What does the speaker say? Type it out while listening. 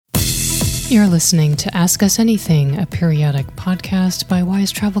You're listening to Ask Us Anything, a periodic podcast by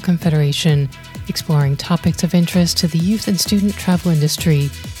Wise Travel Confederation, exploring topics of interest to the youth and student travel industry.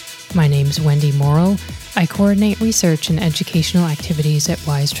 My name's Wendy Morrill. I coordinate research and educational activities at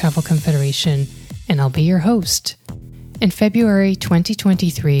Wise Travel Confederation, and I'll be your host. In February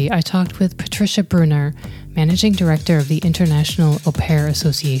 2023, I talked with Patricia Brunner, Managing Director of the International Au Pair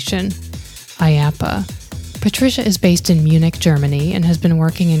Association, IAPA. Patricia is based in Munich, Germany, and has been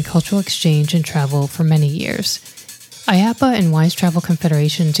working in cultural exchange and travel for many years. IAPA and Wise Travel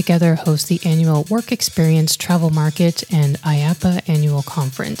Confederation together host the annual Work Experience Travel Market and IAPA Annual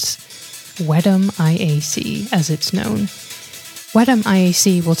Conference, WEDM IAC, as it's known. WEDM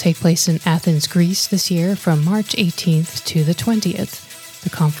IAC will take place in Athens, Greece this year from March 18th to the 20th. The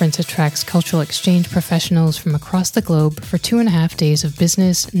conference attracts cultural exchange professionals from across the globe for 2.5 days of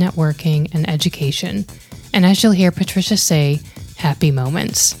business, networking, and education. And as you'll hear Patricia say, happy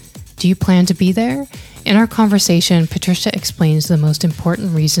moments. Do you plan to be there? In our conversation, Patricia explains the most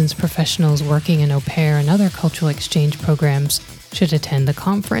important reasons professionals working in au pair and other cultural exchange programs should attend the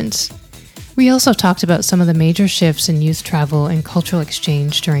conference. We also talked about some of the major shifts in youth travel and cultural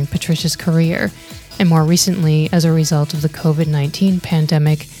exchange during Patricia's career, and more recently as a result of the COVID-19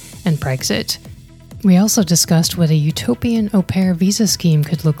 pandemic and Brexit. We also discussed what a utopian au pair visa scheme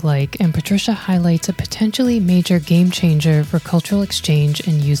could look like, and Patricia highlights a potentially major game changer for cultural exchange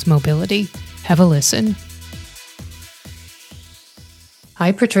and youth mobility. Have a listen.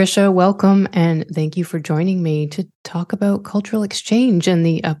 Hi, Patricia. Welcome, and thank you for joining me to talk about cultural exchange and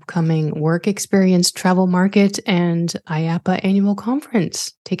the upcoming Work Experience Travel Market and IAPA Annual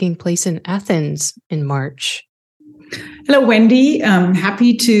Conference taking place in Athens in March. Hello, Wendy. I'm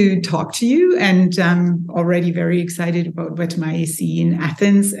happy to talk to you, and I'm already very excited about WEDM IAC in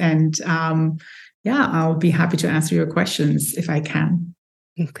Athens. And I'll be happy to answer your questions if I can.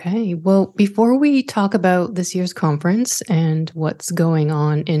 Okay. Well, before we talk about this year's conference and what's going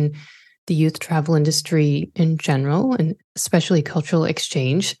on in the youth travel industry in general, and especially cultural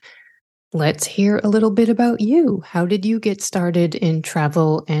exchange, let's hear a little bit about you. How did you get started in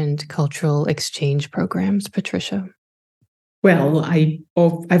travel and cultural exchange programs, Patricia? Well,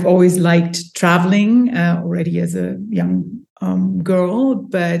 I've always liked traveling already as a young girl,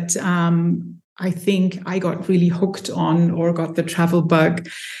 but I think I got really hooked on or got the travel bug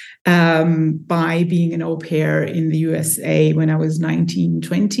by being an au pair in the USA when I was 19,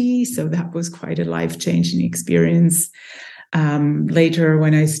 20. So that was quite a life-changing experience. Later,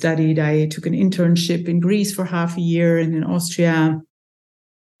 when I studied, I took an internship in Greece for half a year and in Austria.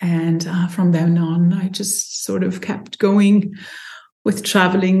 And from then on, I just sort of kept going with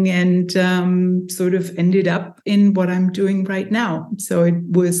traveling and sort of ended up in what I'm doing right now. So it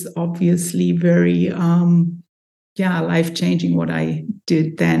was obviously very, life-changing what I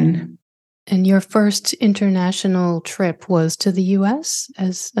did then. And your first international trip was to the US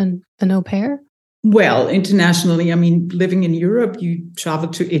as an au pair? Well, internationally, I mean, living in Europe, you travel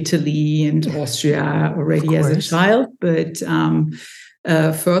to Italy and Austria already as a child, but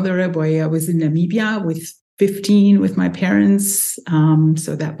further away, I was in Namibia with 15 with my parents.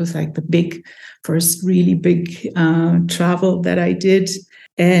 So that was like the first really big travel that I did.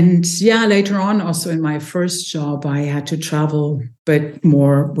 And later on, also in my first job, I had to travel, but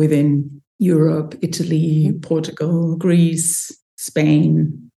more within Europe, Italy, Portugal, Greece,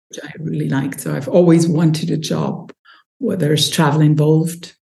 Spain, which I really liked. So I've always wanted a job where there's travel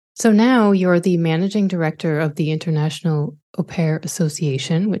involved. So now you're the managing director of the International Au Pair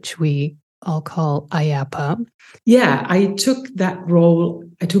Association, which we all call IAPA. Yeah, I took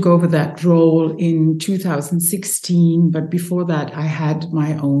over that role in 2016, but before that, I had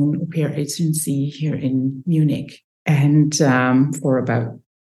my own au pair agency here in Munich, and for about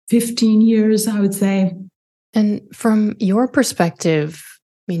 15 years, I would say. And from your perspective,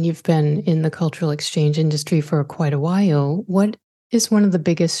 I mean, you've been in the cultural exchange industry for quite a while. What is one of the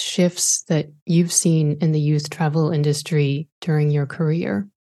biggest shifts that you've seen in the youth travel industry during your career?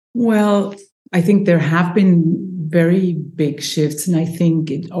 Well, I think there have been very big shifts, and I think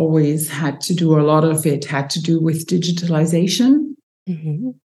a lot of it had to do with digitalization. Mm-hmm.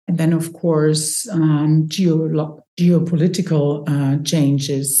 And then, of course, geopolitical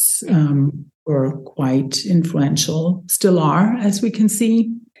changes were quite influential, still are, as we can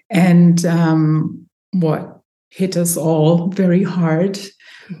see. And what hit us all very hard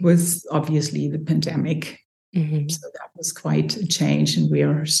was obviously the pandemic. Mm-hmm. So that was quite a change, and we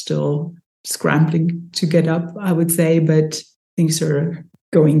are still scrambling to get up, I would say, but things are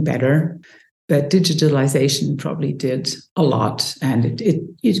going better. But digitalization probably did a lot, and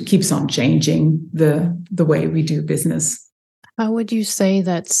it keeps on changing the way we do business. How would you say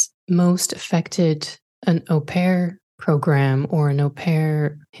that's most affected an au pair program or an au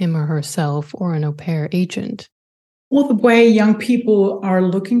pair, him or herself, or an au pair agent? Well, the way young people are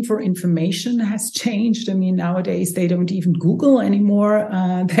looking for information has changed. I mean, nowadays they don't even Google anymore.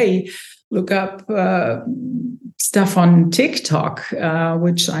 They look up stuff on TikTok,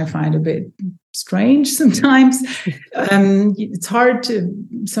 which I find a bit strange sometimes. It's hard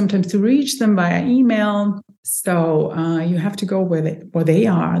sometimes to reach them via email. So you have to go where they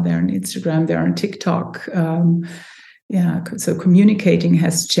are. They're on Instagram, they're on TikTok. So communicating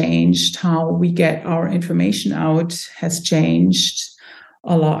has changed. How we get our information out has changed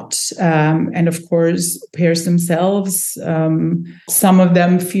a lot. And of course, pairs themselves, some of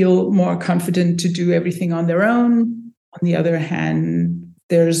them feel more confident to do everything on their own. On the other hand,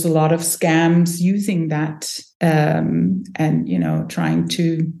 there's a lot of scams using that and, trying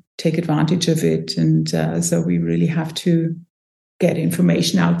to take advantage of it. And so we really have to get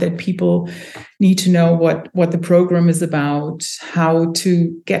information out that people need to know what the program is about, how to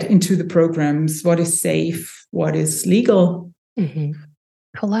get into the programs, what is safe, what is legal. Mm-hmm.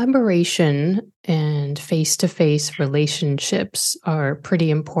 Collaboration and face-to-face relationships are pretty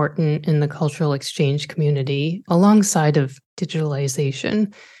important in the cultural exchange community alongside of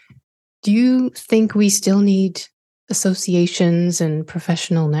digitalization. Do you think we still need associations and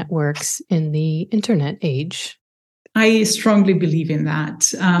professional networks in the internet age? I strongly believe in that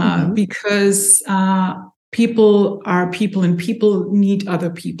because people are people and people need other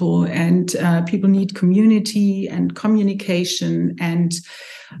people and people need community and communication and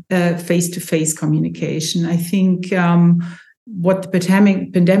face-to-face communication. I think what the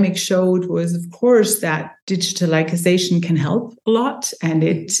pandemic showed was, of course, that digitalization can help a lot. And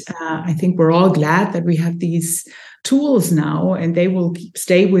I think we're all glad that we have these tools now and they will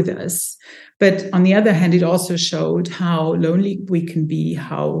stay with us. But on the other hand, it also showed how lonely we can be,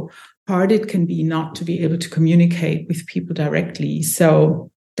 how hard it can be not to be able to communicate with people directly.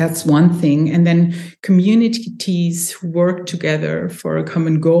 So that's one thing. And then communities who work together for a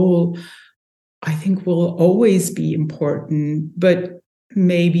common goal, I think will always be important. But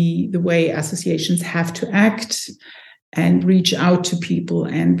maybe the way associations have to act and reach out to people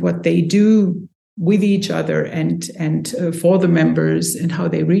and what they do with each other and for the members and how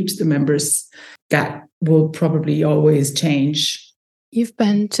they reach the members, that will probably always change. You've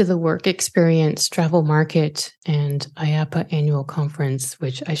been to the Work Experience Travel Market and IAPA annual conference,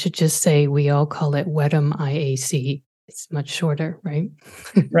 which I should just say we all call it WEDM IAC. It's much shorter, right?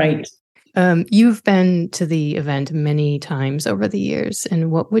 Right. You've been to the event many times over the years, and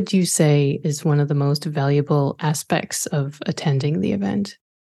what would you say is one of the most valuable aspects of attending the event?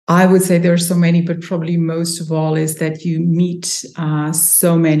 I would say there are so many, but probably most of all is that you meet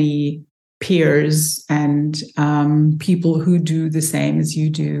so many peers and people who do the same as you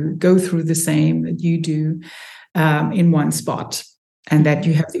do, go through the same that you do in one spot, and that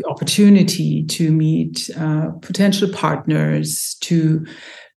you have the opportunity to meet potential partners, to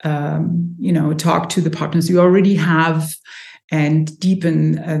talk to the partners you already have and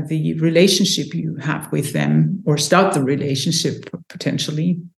deepen the relationship you have with them or start the relationship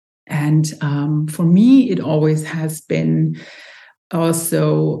potentially. And for me, it always has been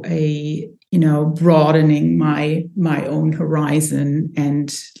also a, broadening my own horizon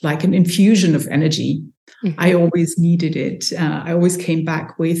and like an infusion of energy. Mm-hmm. I always needed it. I always came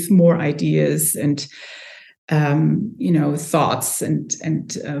back with more ideas and, thoughts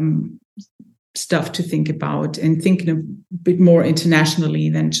and stuff to think about and thinking a bit more internationally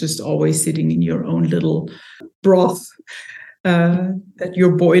than just always sitting in your own little broth that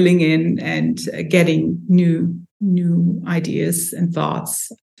you're boiling in and getting new ideas and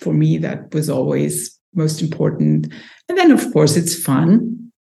thoughts. For me, that was always most important. And then, of course, it's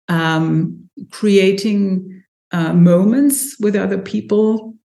fun. Creating moments with other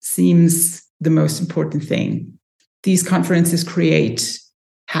people seems the most important thing. These conferences create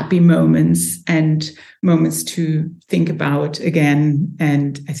happy moments and moments to think about again.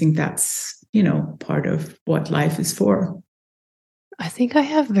 And I think that's, part of what life is for. I think I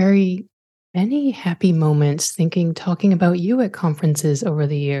have very many happy moments talking about you at conferences over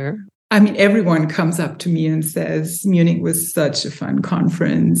the year. I mean, everyone comes up to me and says, Munich was such a fun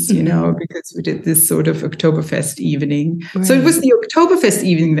conference, because we did this sort of Oktoberfest evening. Right. So it was the Oktoberfest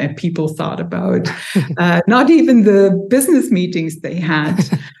evening that people thought about, not even the business meetings they had.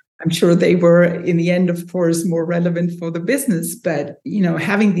 I'm sure they were, in the end, of course, more relevant for the business. But,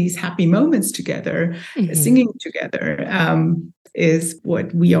 having these happy moments together, singing together, is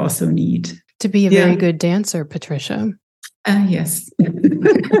what we also need. To be a very good dancer, Patricia. Yes.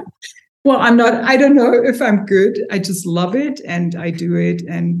 Well, I don't know if I'm good. I just love it and I do it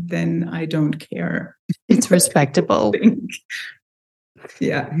and then I don't care. It's respectable.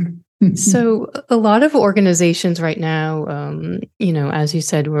 Yeah. So a lot of organizations right now, as you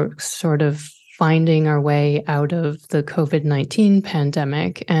said, we're sort of finding our way out of the COVID-19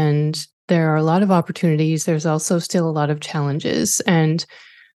 pandemic, and there are a lot of opportunities. There's also still a lot of challenges. And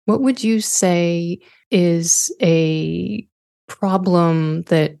what would you say is a problem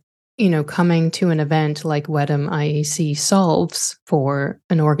that, coming to an event like WEDM IAC solves for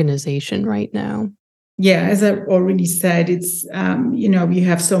an organization right now? Yeah, as I already said, it's, you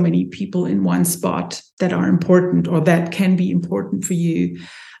have so many people in one spot that are important or that can be important for you.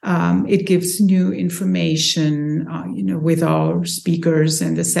 It gives new information, with our speakers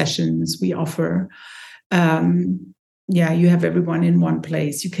and the sessions we offer. You have everyone in one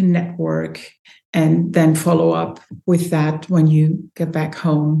place. You can network and then follow up with that when you get back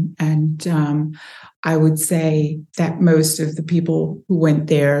home. And I would say that most of the people who went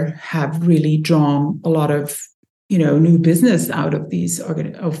there have really drawn a lot of, new business out of these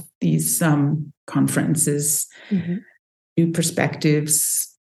conferences, mm-hmm. new perspectives.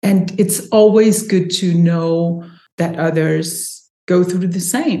 And it's always good to know that others go through the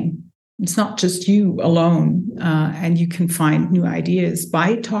same. It's not just you alone, and you can find new ideas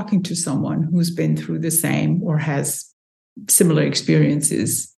by talking to someone who's been through the same or has similar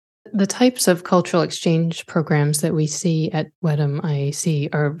experiences. The types of cultural exchange programs that we see at WEDM IAC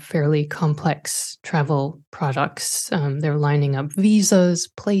are fairly complex travel products. They're lining up visas,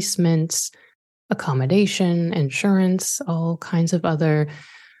 placements, accommodation, insurance, all kinds of other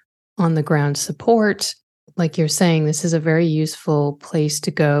on-the-ground support. Like you're saying, this is a very useful place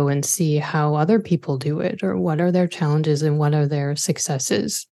to go and see how other people do it, or what are their challenges and what are their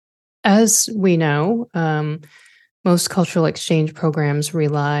successes. As we know, most cultural exchange programs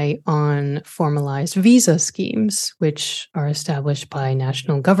rely on formalized visa schemes, which are established by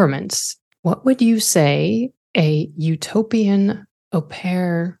national governments. What would you say a utopian au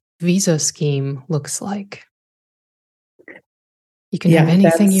pair visa scheme looks like? You can have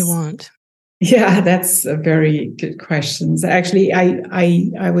anything you want. Yeah, that's a very good question. Actually,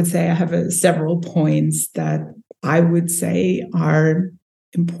 I would say I have several points that I would say are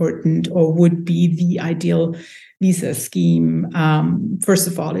important or would be the ideal visa scheme. First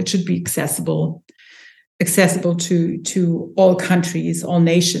of all, it should be accessible to all countries, all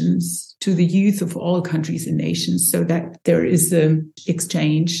nations, to the youth of all countries and nations, so that there is an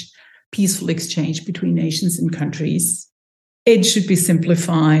peaceful exchange between nations and countries. It should be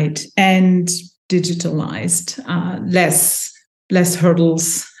simplified and digitalized, less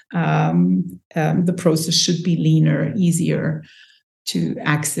hurdles. The process should be leaner, easier to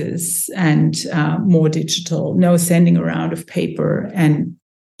access, and more digital. No sending around of paper and,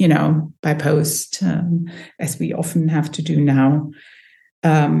 by post, as we often have to do now,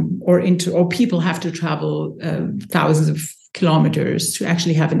 or people have to travel thousands of kilometers to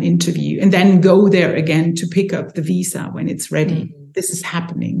actually have an interview and then go there again to pick up the visa when it's ready. Mm. This is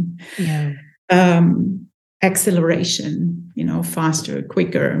happening. Yeah. Acceleration, faster,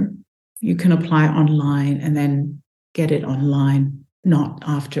 quicker. You can apply online and then get it online, not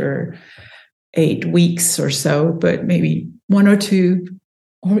after 8 weeks or so, but maybe 1 or 2,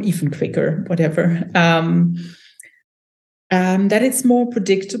 or even quicker, whatever. That it's more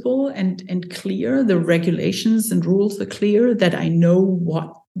predictable and clear. The regulations and rules are clear, that I know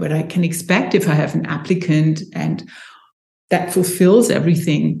what I can expect if I have an applicant, and that fulfills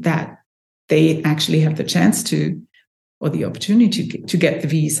everything, that they actually have the chance to, or the opportunity to get the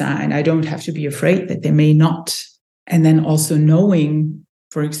visa, and I don't have to be afraid that they may not. And then also knowing,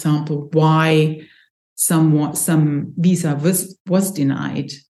 for example, why some visa was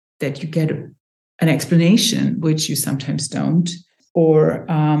denied, that you get an explanation, which you sometimes don't, or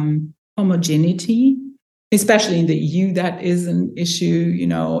homogeneity, especially in the EU. That is an issue.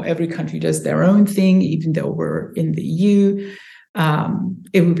 Every country does their own thing, even though we're in the EU.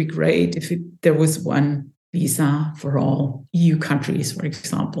 It would be great if there was one visa for all EU countries, for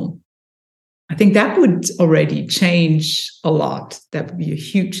example. I think that would already change a lot. That would be a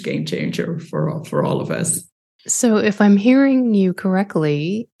huge game changer for all of us. So if I'm hearing you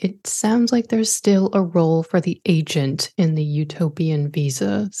correctly, it sounds like there's still a role for the agent in the utopian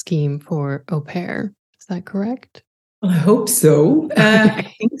visa scheme for au pair. Is that correct? Well, I hope so.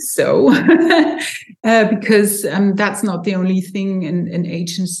 I think so. Because that's not the only thing an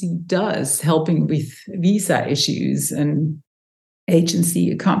agency does, helping with visa issues. And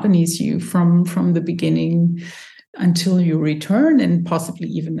agency accompanies you from the beginning until you return, and possibly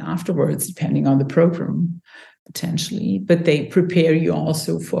even afterwards, depending on the program, potentially. But they prepare you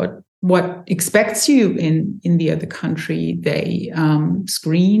also for what expects you in the other country. They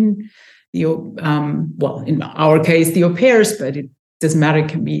screen the in our case the au pairs, but it doesn't matter. It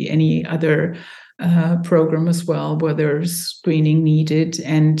can be any other program as well, where there's screening needed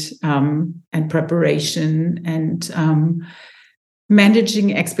and preparation and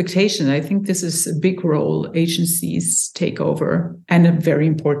managing expectation. I think this is a big role agencies take over, and a very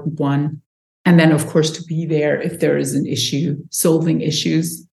important one. And then, of course, to be there if there is an issue, solving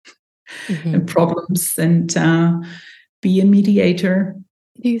issues and problems, and be a mediator.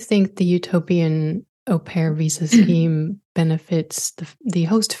 Do you think the utopian au pair visa scheme benefits the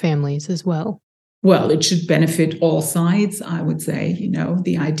host families as well? Well, it should benefit all sides, I would say.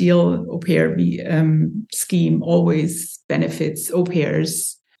 The ideal au pair scheme always benefits au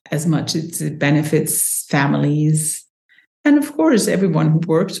pairs as much as it benefits families. And of course, everyone who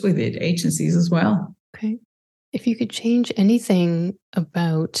works with it, agencies as well. Okay. If you could change anything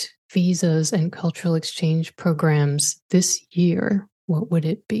about visas and cultural exchange programs this year, what would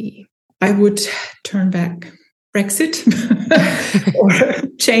it be? I would turn back Brexit or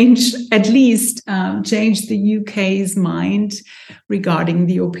change the UK's mind regarding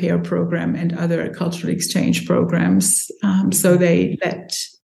the au pair program and other cultural exchange programs. So they let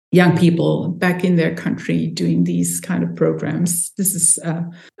young people back in their country doing these kind of programs. This is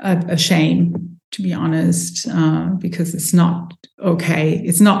a shame, to be honest, because it's not okay.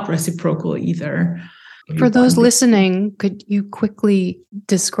 It's not reciprocal either. For those listening, could you quickly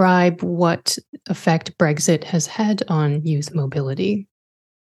describe what effect Brexit has had on youth mobility?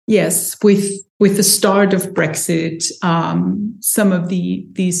 Yes, with the start of Brexit, some of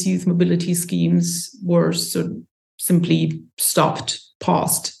these youth mobility schemes were sort of simply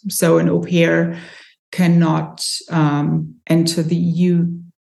paused. So an au pair cannot enter the EU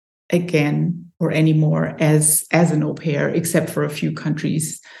again or anymore as an au pair, except for a few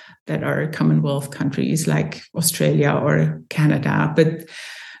countries that are Commonwealth countries like Australia or Canada. But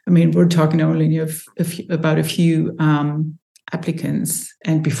I mean, we're talking only about a few applicants,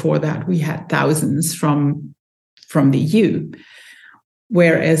 and before that, we had thousands from the EU.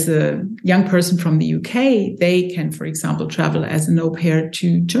 Whereas a young person from the UK, they can, for example, travel as an au pair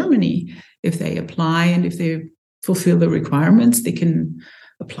to Germany if they apply, and if they fulfill the requirements, they can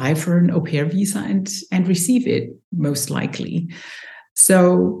apply for an au pair visa and receive it, most likely.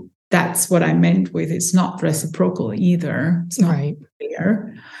 So that's what I meant with it's not reciprocal either. It's not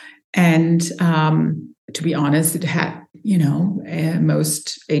fair. And to be honest, it had,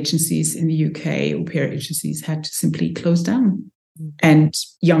 most agencies in the UK, au pair agencies, had to simply close down. And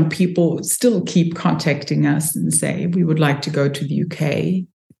young people still keep contacting us and say, we would like to go to the UK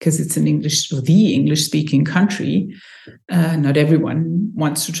because it's the English-speaking country. Not everyone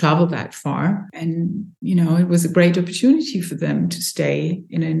wants to travel that far. And, it was a great opportunity for them to stay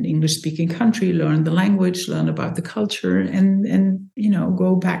in an English-speaking country, learn the language, learn about the culture, and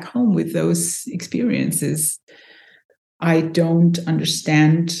go back home with those experiences. I don't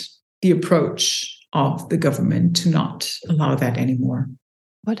understand the approach of the government to not allow that anymore.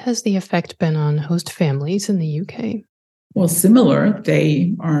 What has the effect been on host families in the UK? Well, similar.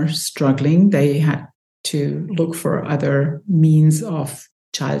 They are struggling. They had to look for other means of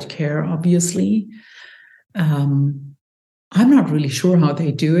childcare, obviously. I'm not really sure how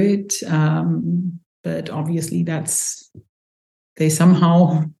they do it, but obviously they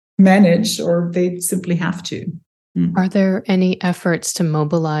somehow manage, or they simply have to. Are there any efforts to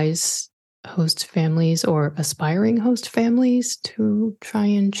mobilize host families or aspiring host families to try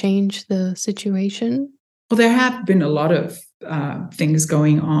and change the situation? Well, there have been a lot of things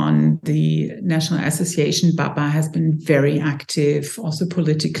going on. The National Association, IAPA, has been very active, also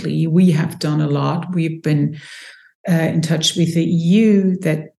politically. We have done a lot. We've been in touch with the EU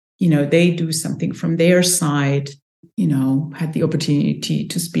that, they do something from their side. Had the opportunity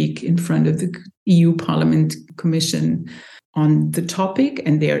to speak in front of the EU Parliament Commission on the topic,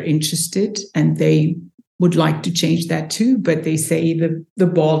 and they're interested and they would like to change that too. But they say the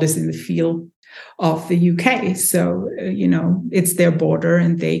ball is in the field of the UK. So, it's their border,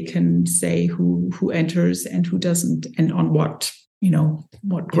 and they can say who enters and who doesn't, and on what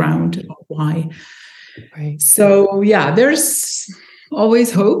ground or why. Right. So, there's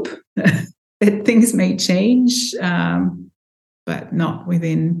always hope that things may change, but not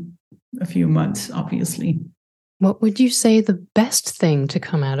within a few months, obviously. What would you say the best thing to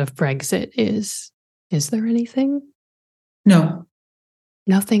come out of Brexit is? Is there anything? No.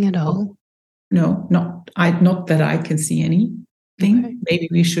 Nothing at all? No, not that I can see anything. Okay. Maybe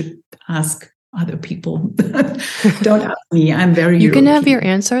we should ask other people. Don't ask me. I'm very You European. Can have your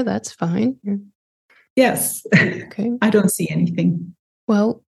answer. That's fine. Yes. Okay. I don't see anything.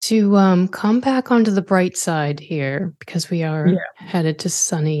 Well, To come back onto the bright side here, because we are headed to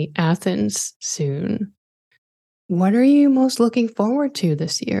sunny Athens soon, what are you most looking forward to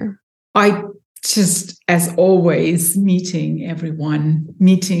this year? I just, as always, meeting everyone,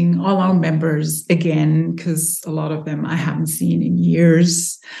 meeting all our members again, because a lot of them I haven't seen in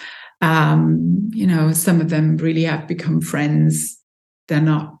years. Some of them really have become friends. They're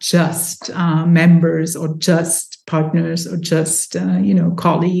not just members or just partners or just,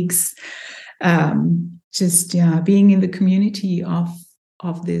 colleagues. Being in the community of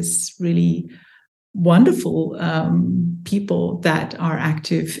this really wonderful people that are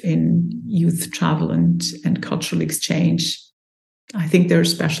active in youth travel and cultural exchange. I think they're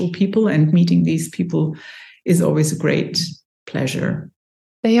special people, and meeting these people is always a great pleasure.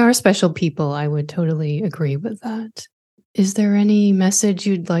 They are special people. I would totally agree with that. Is there any message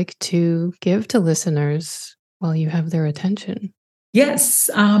you'd like to give to listeners while you have their attention? Yes,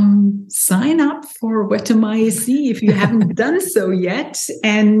 sign up for WETM IAC if you haven't done so yet,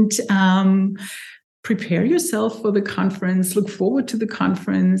 and prepare yourself for the conference. Look forward to the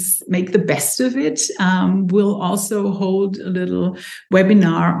conference. Make the best of it. We'll also hold a little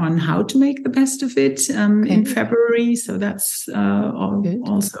webinar on how to make the best of it in February. So that's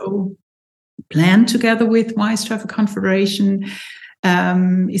also planned together with Wise Travel Confederation,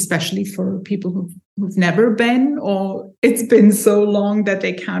 especially for people who've never been, or it's been so long that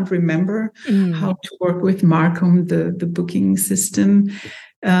they can't remember how to work with Markham, the booking system.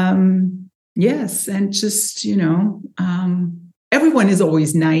 Yes, and just, everyone is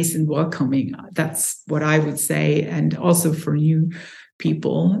always nice and welcoming. That's what I would say, and also for new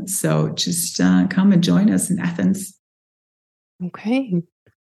people. So just come and join us in Athens. Okay.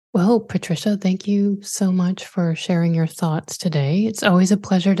 Well, Patricia, thank you so much for sharing your thoughts today. It's always a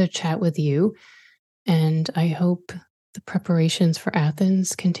pleasure to chat with you, and I hope the preparations for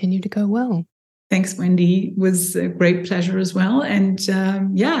Athens continue to go well. Thanks, Wendy. It was a great pleasure as well. And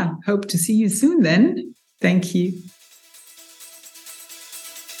hope to see you soon then. Thank you.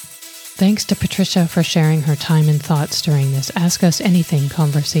 Thanks to Patricia for sharing her time and thoughts during this Ask Us Anything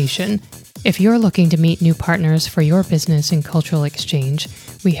conversation. If you're looking to meet new partners for your business in cultural exchange,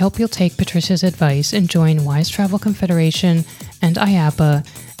 we hope you'll take Patricia's advice and join Wise Travel Confederation and IAPA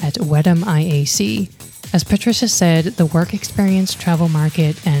at WETM IAC. As Patricia said, the Work Experience Travel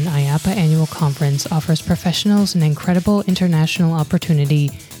Market and IAPA Annual Conference offers professionals an incredible international opportunity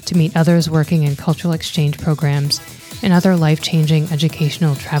to meet others working in cultural exchange programs and other life-changing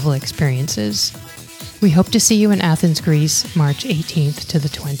educational travel experiences. We hope to see you in Athens, Greece, March 18th to the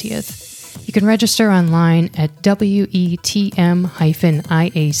 20th. You can register online at wetm-iac.org.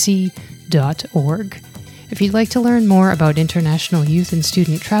 If you'd like to learn more about international youth and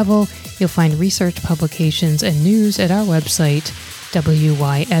student travel, you'll find research publications and news at our website,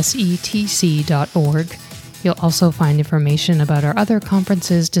 wysetc.org. You'll also find information about our other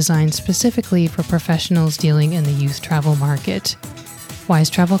conferences designed specifically for professionals dealing in the youth travel market. Wise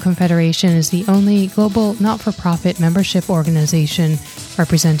Travel Confederation is the only global not-for-profit membership organization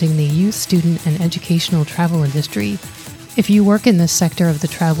representing the youth, student, and educational travel industry. If you work in this sector of the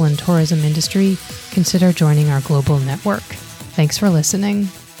travel and tourism industry, consider joining our global network. Thanks for listening.